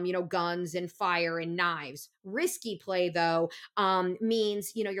children, guns and fire and knives. Risky play, though,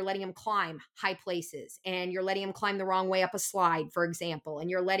 means, you're letting them climb high places and you're letting them climb the wrong way up a slide, for example, and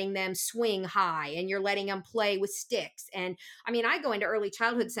you're letting them swing high and you're letting them play with sticks. And I mean, I go into early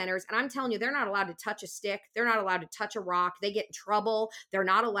childhood centers and I'm telling you, they're not allowed to touch a stick. They're not allowed to touch a rock. They get in trouble. They're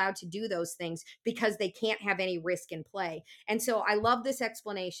not allowed to do those things because they can't have any risk in play. And so I love this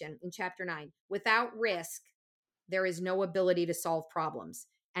explanation in chapter 9. Without risk, there is no ability to solve problems.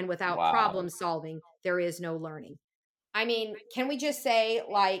 And without problem Wow. solving, there is no learning. I mean, can we just say,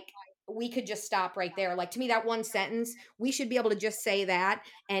 like, we could just stop right there? Like, to me, that one sentence, we should be able to just say that.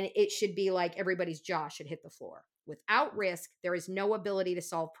 And it should be like everybody's jaw should hit the floor. Without risk, there is no ability to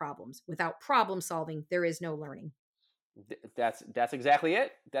solve problems. Without problem solving, there is no learning. That's exactly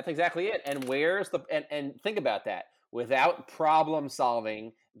it. That's exactly it. And where's the and think about that. Without problem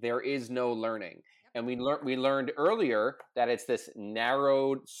solving, there is no learning. And we learned earlier that it's this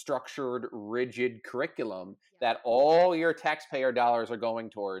narrowed, structured, rigid curriculum that all your taxpayer dollars are going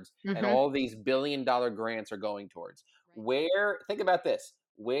towards, and Mm-hmm. all these $1 billion grants are going towards. Think about this.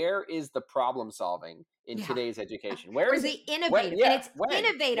 Where is the problem solving in Yeah. today's education? Where Where's is it? the innovative? And Yeah, it's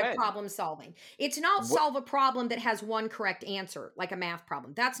innovative when? problem solving. It's not What? solve a problem that has one correct answer, like a math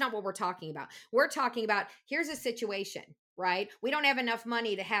problem. That's not what we're talking about. We're talking about, here's a situation, right? We don't have enough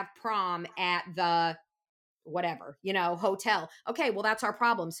money to have prom at the whatever, hotel. Okay, well, that's our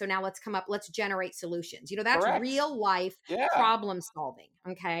problem. So now let's generate solutions. That's Correct. real life Yeah. problem solving.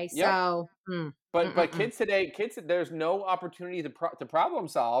 Okay. Yep. So, But kids today, there's no opportunity to problem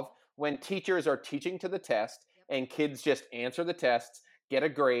solve when teachers are teaching to the test and kids just answer the tests, get a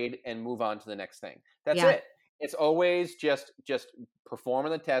grade, and move on to the next thing. That's yeah. it. It's always just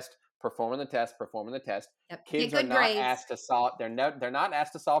performing the test, performing the test, performing the test. Yep. Kids Get are good not grades. asked to solve. They're not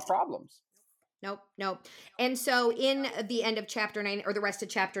asked to solve problems. Nope. And so in the end of chapter 9, or the rest of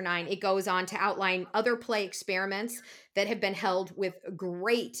chapter 9, it goes on to outline other play experiments that have been held with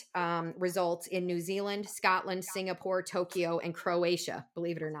great results in New Zealand, Scotland, Singapore, Tokyo, and Croatia,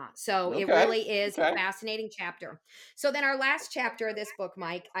 believe it or not. So it Okay. really is a Okay. fascinating chapter. So then our last chapter of this book,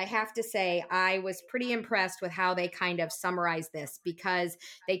 Mike, I have to say I was pretty impressed with how they kind of summarized this, because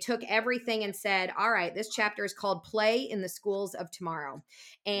they took everything and said, all right, this chapter is called Play in the Schools of Tomorrow.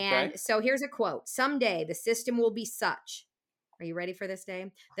 And Okay. so here's a quote. Someday the system will be such, are you ready for this,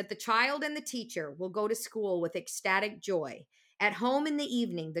 Dave? That the child and the teacher will go to school with ecstatic joy, At home in the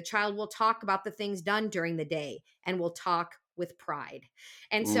evening, the child will talk about the things done during the day and will talk with pride.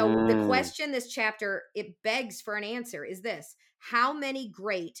 And so the Mm. question this chapter, it begs for an answer, is this: how many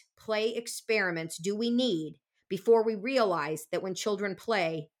great play experiments do we need before we realize that when children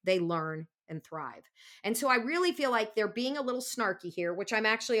play, they learn and thrive? And so I really feel like they're being a little snarky here, which I'm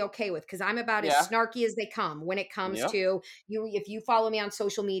actually okay with, because I'm about as Yeah. snarky as they come when it comes Yep. to you. If you follow me on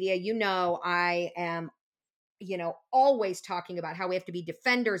social media, I am, always talking about how we have to be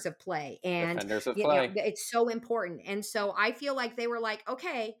defenders of play, and Defenders of play. it's so important. And so I feel like they were like,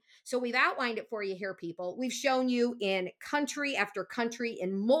 okay, so we've outlined it for you here, people. We've shown you in country after country,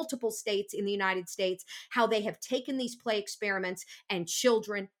 in multiple states in the United States, how they have taken these play experiments and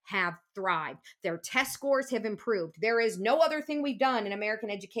children have thrived. Their test scores have improved. There is no other thing we've done in American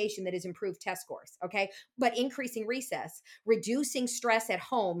education that has improved test scores, okay? But increasing recess, reducing stress at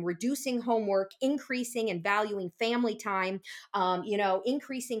home, reducing homework, increasing and valuing family time,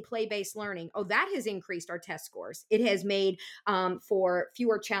 increasing play-based learning. Oh, that has increased our test scores. It has made for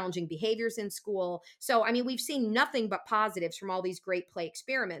fewer challenging behaviors in school. So, I mean, we've seen nothing but positives from all these great play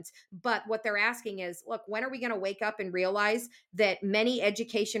experiments. But what they're asking is, look, when are we going to wake up and realize that many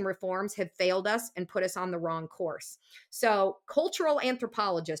education reforms have failed us and put us on the wrong course? So, cultural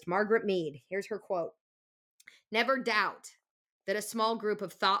anthropologist Margaret Mead, here's her quote: "Never doubt that a small group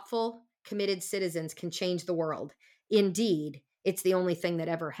of thoughtful, committed citizens can change the world. Indeed, it's the only thing that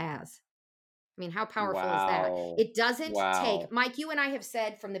ever has." I mean, how powerful is that? Wow. It doesn't take, Wow. Mike, you and I have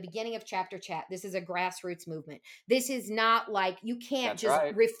said from the beginning of Chapter Chat, this is a grassroots movement. This is not like, you can't That's just right.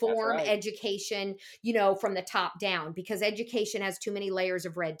 That's reform right. education, from the top down, because education has too many layers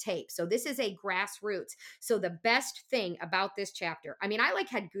of red tape. So this is a grassroots. So the best thing about this chapter, I mean, I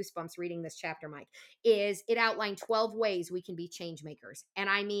had goosebumps reading this chapter, Mike, is it outlined 12 ways we can be change makers. And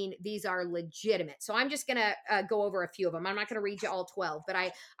I mean, these are legitimate. So I'm just going to go over a few of them. I'm not going to read you all 12,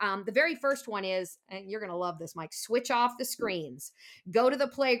 but the very first one is, and you're going to love this, Mike: switch off the screens. Go to the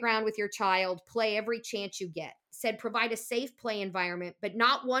playground with your child. Play every chance you get. Said provide a safe play environment, but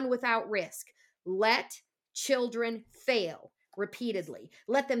not one without risk. Let children fail repeatedly.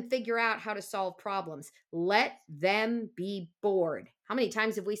 Let them figure out how to solve problems. Let them be bored. How many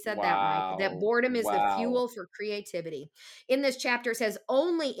times have we said that, Mike? That Wow. boredom is the Wow. fuel for creativity. In this chapter, it says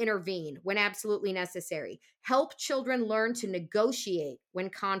only intervene when absolutely necessary. Help children learn to negotiate when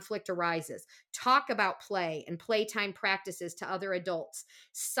conflict arises. Talk about play and playtime practices to other adults.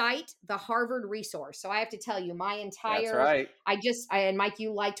 Cite the Harvard resource. So I have to tell you, That's right. and Mike,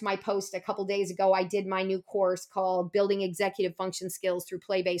 you liked my post a couple days ago. I did my new course called Building Executive Function Skills Through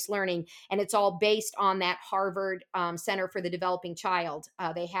Play-Based Learning, and it's all based on that Harvard Center for the Developing Child.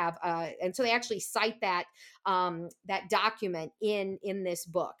 They have, and so they actually cite that document in this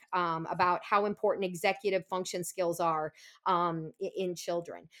book about how important executive function skills are in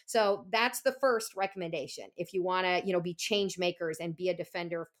children. So that's the first recommendation if you want to, be change makers and be a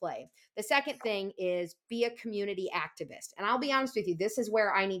defender of play. The second thing is be a community activist. And I'll be honest with you, this is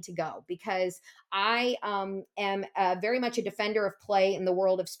where I need to go, because I am very much a defender of play in the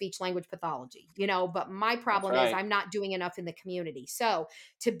world of speech language pathology, but my That's problem is right. I'm not doing enough in the community. So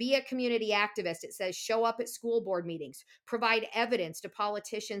to be a community activist, it says show up at school board meetings, provide evidence to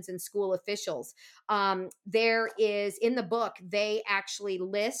politicians and school officials. There is, in the book, they actually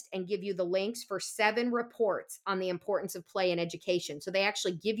list and give you the links for 7 reports on the importance of play in education. So they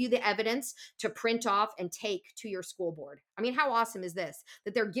actually give you the evidence to print off and take to your school board. I mean, how awesome is this?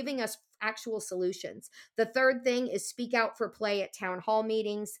 That they're giving us actual solutions. The third thing is speak out for play at town hall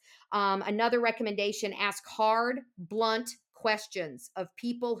meetings. Another recommendation: ask hard, blunt questions of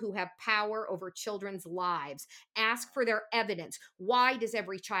people who have power over children's lives. Ask for their evidence. Why does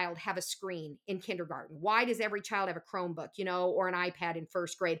every child have a screen in kindergarten? Why does every child have a Chromebook, or an iPad in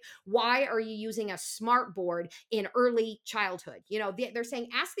first grade? Why are you using a smart board in early childhood? They're saying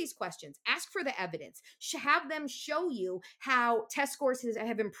ask these questions, ask for the evidence, have them show you how test scores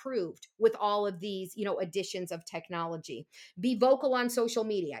have improved with all of these, additions of technology. Be vocal on social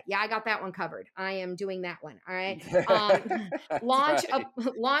media. Yeah, I got that one covered. I am doing that one. All right. That's right.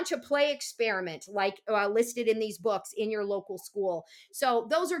 Launch a play experiment like listed in these books in your local school. So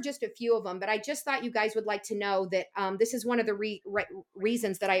those are just a few of them, but I just thought you guys would like to know that this is one of the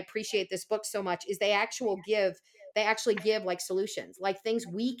reasons that I appreciate this book so much, is they actually give like solutions, like things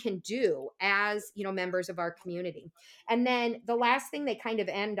we can do as, members of our community. And then the last thing they kind of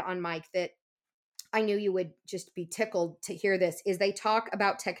end on, Mike, that I knew you would just be tickled to hear this, is they talk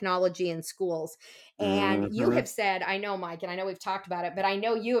about technology in schools. And you Hmm. have said, I know, Mike, and I know we've talked about it, but I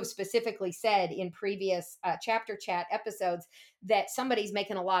know you have specifically said in previous chapter chat episodes that somebody's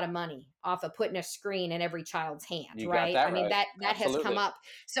making a lot of money off of putting a screen in every child's hand, You got right? I that mean, right. that has come Absolutely. up.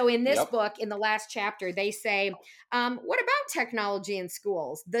 So in this Yep. book, in the last chapter, they say, what about technology in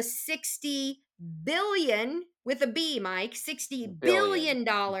schools? The 60 billion with a B, Mike, $60 Billion.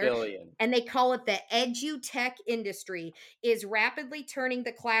 billion, Billion. and they call it the edutech industry, is rapidly turning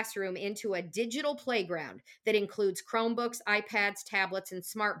the classroom into a digital playground that includes Chromebooks, iPads, tablets, and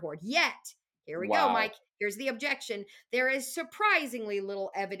smartboard. Yet, here we go, Wow. Mike. Here's the objection. There is surprisingly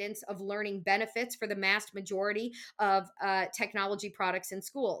little evidence of learning benefits for the vast majority of technology products in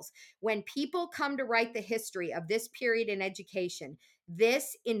schools. When people come to write the history of this period in education,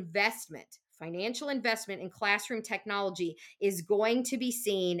 this investment, financial investment in classroom technology, is going to be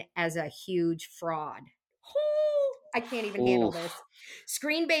seen as a huge fraud. I can't even handle Oof. this.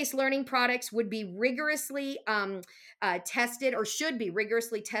 Screen based learning products would be rigorously tested, or should be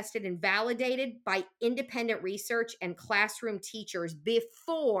rigorously tested and validated by independent research and classroom teachers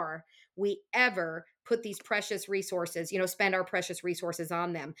before we ever put these precious resources, spend our precious resources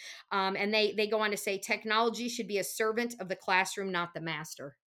on them. And they go on to say technology should be a servant of the classroom, not the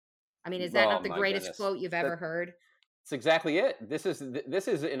master. I mean, is that Oh not the my greatest goodness. quote you've ever heard? That's exactly it. This is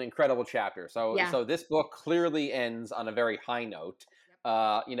an incredible chapter. So Yeah. so this book clearly ends on a very high note.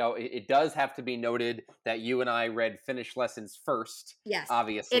 Yep. It does have to be noted that you and I read Finnish lessons first. Yes. It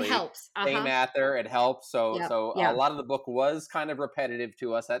Obviously, helps. same Uh-huh. author. It helps. So Yep. so a Yeah. lot of the book was kind of repetitive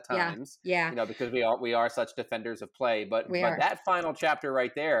to us at Yeah. times. Yeah. Because we are such defenders of play. But We but are. that final chapter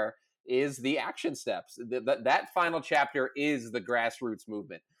right there is the action steps. That final chapter is the grassroots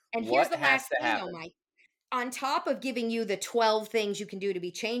movement. And here's What the has last to thing, though, happen? Mike. On top of giving you the 12 things you can do to be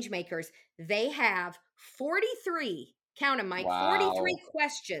change makers, they have 43, count them, Mike, 43 Wow.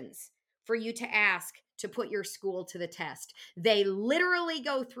 questions for you to ask to put your school to the test. They literally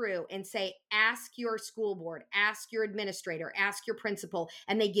go through and say, ask your school board, ask your administrator, ask your principal,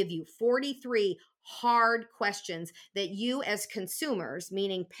 and they give you 43 hard questions that you as consumers,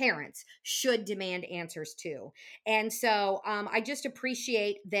 meaning parents, should demand answers to. And so I just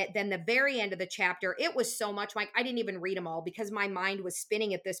appreciate that. Then the very end of the chapter, it was so much, Mike, I didn't even read them all because my mind was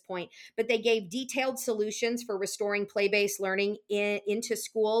spinning at this point, but they gave detailed solutions for restoring play-based learning into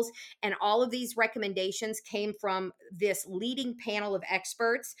schools. And all of these recommendations came from this leading panel of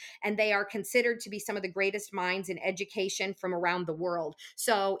experts, and they are considered to be some of the greatest minds in education from around the world.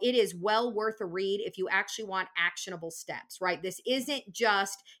 So it is well worth a read if you actually want actionable steps, right? This isn't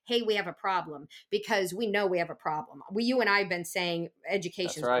just, hey, we have a problem, because we know we have a problem. You and I have been saying That's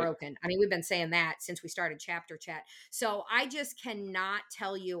education's right. broken. I mean, we've been saying that since we started Chapter Chat. So I just cannot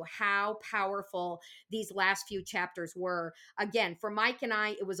tell you how powerful these last few chapters were. Again, for Mike and I,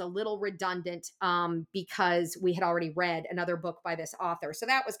 it was a little redundant because we had already read another book by this author. So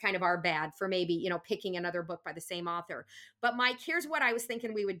that was kind of our bad for maybe, picking another book by the same author. But Mike, here's what I was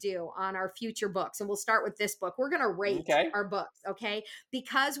thinking we would do on our future books. And we'll start with this book. We're going to rate Okay. our books, okay?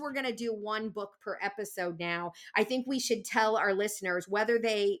 Because we're going to do one book per episode now, I think we should tell our listeners whether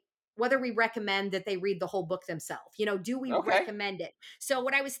we recommend that they read the whole book themselves. Do we Okay. recommend it? So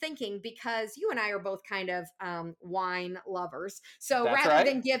what I was thinking, because you and I are both kind of wine lovers, so That's rather right.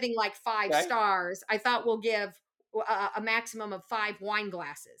 than giving like 5 Okay. stars, I thought we'll give a maximum of 5 wine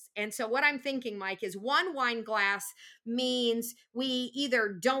glasses. And so what I'm thinking, Mike, is 1 wine glass means we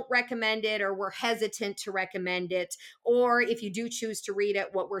either don't recommend it or we're hesitant to recommend it. Or if you do choose to read it,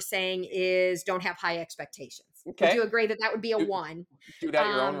 what we're saying is don't have high expectations. Would you Okay. agree that that would be a Do, 1? do it at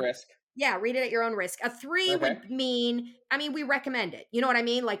your own Um, risk. yeah, read it at your own risk. A 3 Okay. would mean, we recommend it. You know what I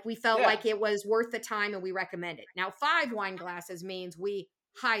mean? Like we felt Yeah. like it was worth the time and we recommend it. Now, 5 wine glasses means we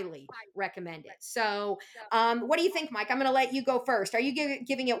highly recommend it. So, what do you think, Mike? I'm going to let you go first. Are you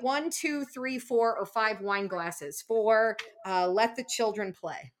giving it 1, 2, 3, 4, or 5 wine glasses for Let the Children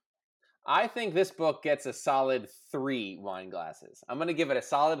Play? I think this book gets a solid 3 wine glasses. I'm going to give it a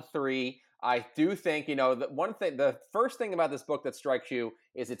solid 3. I do think, the first thing about this book that strikes you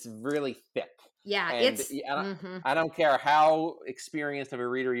is it's really thick. Yeah, And it's. I don't care how experienced of a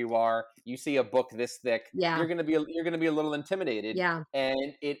reader you are, you see a book this thick, Yeah, you're going to be a little intimidated, yeah,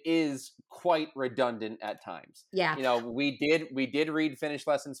 and it is quite redundant at times. yeah. We did read Finnish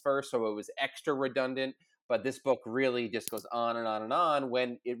lessons first, so it was extra redundant. But this book really just goes on and on and on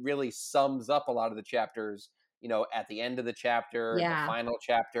when it really sums up a lot of the chapters, at the end of the chapter and the Yeah. final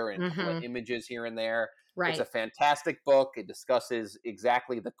chapter and a couple of Hmm. images here and there. It's a Right. fantastic book. It discusses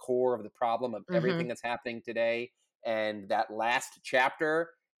exactly the core of the problem of Hmm. everything that's happening today. And that last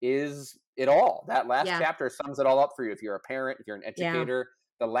chapter is it all. That last Yeah. chapter sums it all up for you. If you're a parent, if you're an Yeah. educator,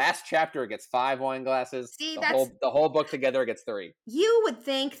 the last chapter gets 5 wine glasses. See, The whole book together gets 3. you would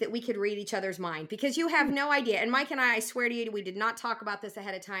think that we could read each other's mind because you have no idea. And Mike and I swear to you, we did not talk about this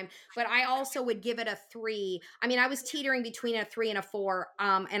ahead of time, but I also would give it a 3. I mean, I was teetering between a 3 and a 4.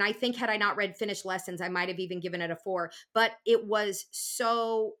 And I think had I not read finished lessons, I might have even given it a 4, but it was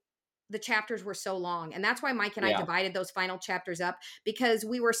the chapters were so long. And that's why Mike and I divided those final chapters up, because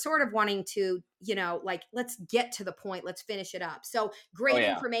we were sort of wanting to, like, let's get to the point. Let's finish it up. So great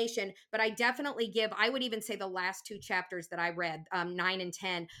information, but I definitely I would even say the last 2 chapters that I read, 9 and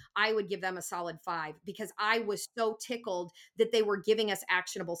 10, I would give them a solid 5 because I was so tickled that they were giving us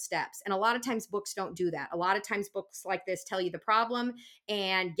actionable steps. And a lot of times books don't do that. A lot of times books like this tell you the problem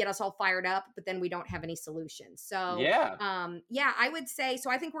and get us all fired up, but then we don't have any solutions. So I would say,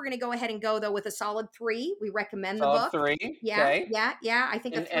 so I think we're going to go ahead and go though with a solid 3. We recommend the book. 3. Yeah. Okay. Yeah. I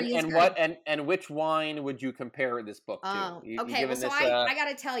think a 3 is and good. and which wine would you compare this book to? Okay. Well, so I got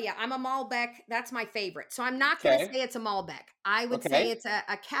to tell you, I'm a Malbec. That's my favorite. So I'm not going to say it's a Malbec. I would say it's a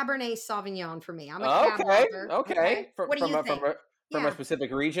Cabernet Sauvignon for me. I'm a Cab lover. Okay. What do you think? From a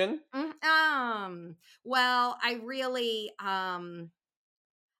specific region? Well, I really, I'm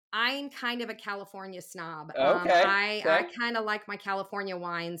kind of a California snob. Okay. I kind of like my California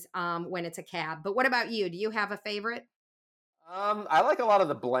wines when it's a Cab. But what about you? Do you have a favorite? I like a lot of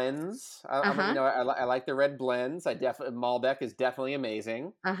the blends. I like the red blends. Malbec is definitely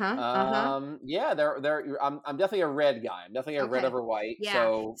amazing. Yeah, I'm definitely a red guy. I'm definitely a red over white.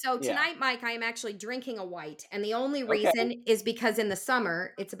 Yeah. So tonight, Mike, I am actually drinking a white, and the only reason is because in the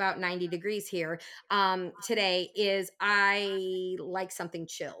summer it's about 90 degrees here. Today is I like something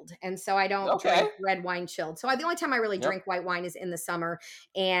chilled, and so I don't drink red wine chilled. So the only time I really drink white wine is in the summer,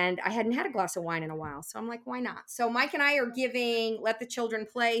 and I hadn't had a glass of wine in a while, so I'm like, why not? So Mike and I are giving Let the Children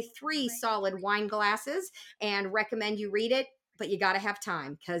Play 3 solid wine glasses and recommend you read it, but you got to have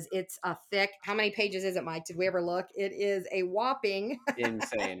time because it's a thick. How many pages is it, Mike? Did we ever look? It is a whopping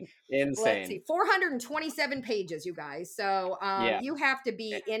insane. Let's see, 427 pages, you guys. So you have to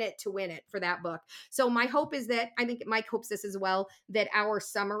be in it to win it for that book. So my hope is that, I think Mike hopes this as well, that our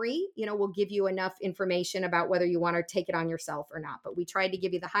summary, will give you enough information about whether you want to take it on yourself or not. But we tried to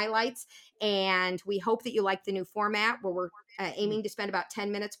give you the highlights, and we hope that you like the new format where we're aiming to spend about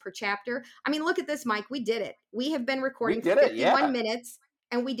 10 minutes per chapter. I mean, look at this, Mike. We did it. We have been recording for 51 minutes,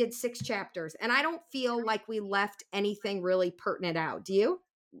 and we did 6 chapters. And I don't feel like we left anything really pertinent out. Do you?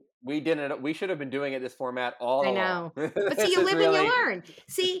 We didn't. We should have been doing it this format all along. I know. But see, you live and you learn.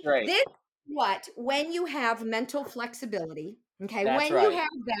 See, this is when you have mental flexibility, okay, you have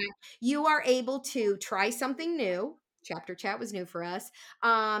that, you are able to try something new. Chapter Chat was new for us.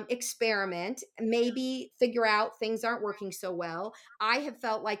 Experiment, maybe figure out things aren't working so well. I have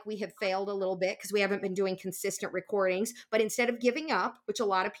felt like we have failed a little bit because we haven't been doing consistent recordings, but instead of giving up, which a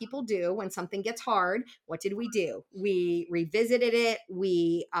lot of people do when something gets hard, what did we do? We revisited it.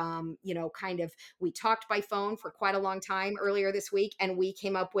 We, we talked by phone for quite a long time earlier this week, and we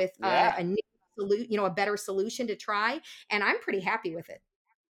came up with a new a better solution to try. And I'm pretty happy with it.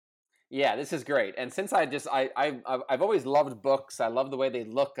 Yeah, this is great. And since I've always loved books. I love the way they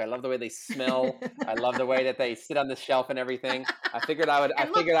look. I love the way they smell. I love the way that they sit on the shelf and everything. I figured I would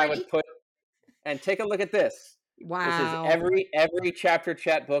put, and take a look at this. Wow. This is every Chapter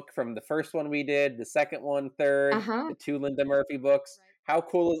Chat book from the first one we did, the second one, third, the 2 Linda Murphy books. How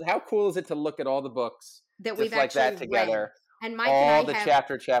cool is it to look at all the books that we've like that together? Read. And Mike all and I the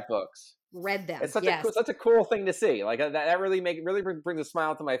Chapter Chat books. Read them. It's such a cool thing to see. Like that really brings a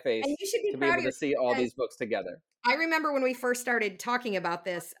smile to my face. And you should be to be able to see all these books together. I remember when we first started talking about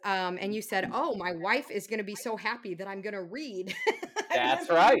this, and you said, "Oh, my wife is going to be so happy that I'm going to read." That's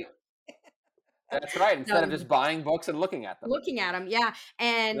right. That's right. Instead of just buying books and looking at them. Yeah.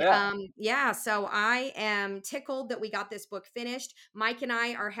 And so I am tickled that we got this book finished. Mike and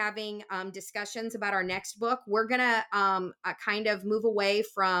I are having discussions about our next book. We're going to kind of move away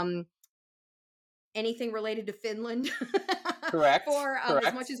from anything related to Finland. Correct. Correct.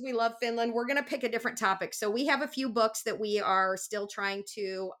 As much as we love Finland, we're going to pick a different topic. So we have a few books that we are still trying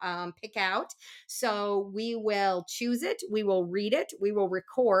to pick out. So we will choose it. We will read it. We will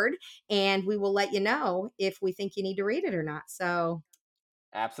record, and we will let you know if we think you need to read it or not. So.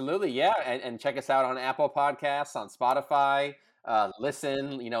 Absolutely. Yeah. And check us out on Apple Podcasts, on Spotify.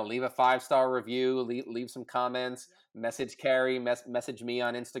 Listen, leave a 5-star review, leave some comments, message Carrie, message me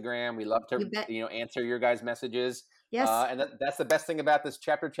on Instagram. We love to, answer your guys' messages. Yes. And that's the best thing about this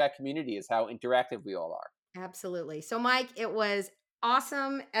Chapter Chat community is how interactive we all are. Absolutely. So Mike, it was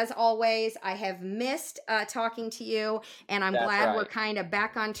awesome as always. I have missed talking to you, and I'm That's glad we're right. kind of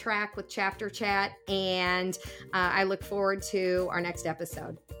back on track with Chapter Chat, and I look forward to our next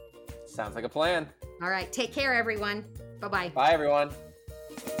episode. Sounds like a plan. All right. Take care, everyone. Bye-bye. Bye, everyone.